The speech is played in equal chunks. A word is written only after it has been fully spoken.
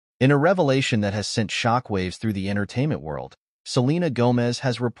In a revelation that has sent shockwaves through the entertainment world, Selena Gomez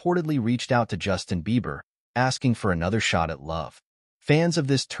has reportedly reached out to Justin Bieber, asking for another shot at love. Fans of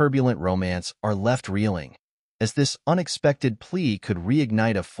this turbulent romance are left reeling, as this unexpected plea could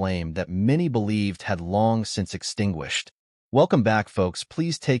reignite a flame that many believed had long since extinguished. Welcome back, folks.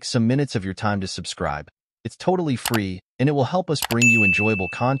 Please take some minutes of your time to subscribe. It's totally free, and it will help us bring you enjoyable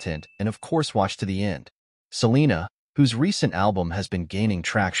content, and of course watch to the end. Selena, whose recent album has been gaining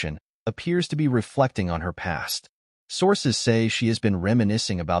traction, appears to be reflecting on her past. Sources say she has been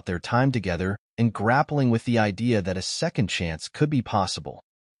reminiscing about their time together and grappling with the idea that a second chance could be possible.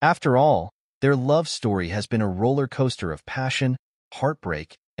 After all, their love story has been a roller coaster of passion,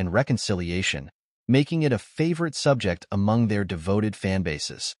 heartbreak, and reconciliation, making it a favorite subject among their devoted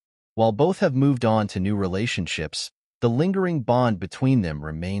fanbases. While both have moved on to new relationships, the lingering bond between them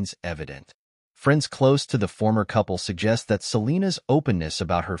remains evident. Friends close to the former couple suggest that Selena's openness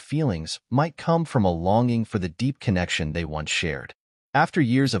about her feelings might come from a longing for the deep connection they once shared. After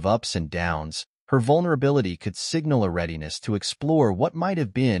years of ups and downs, her vulnerability could signal a readiness to explore what might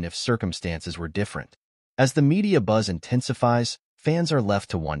have been if circumstances were different. As the media buzz intensifies, fans are left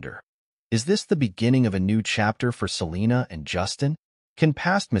to wonder, is this the beginning of a new chapter for Selena and Justin? Can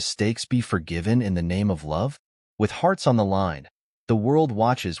past mistakes be forgiven in the name of love? With hearts on the line, the world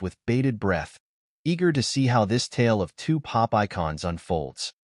watches with bated breath, eager to see how this tale of two pop icons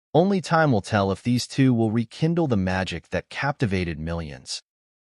unfolds. Only time will tell if these two will rekindle the magic that captivated millions.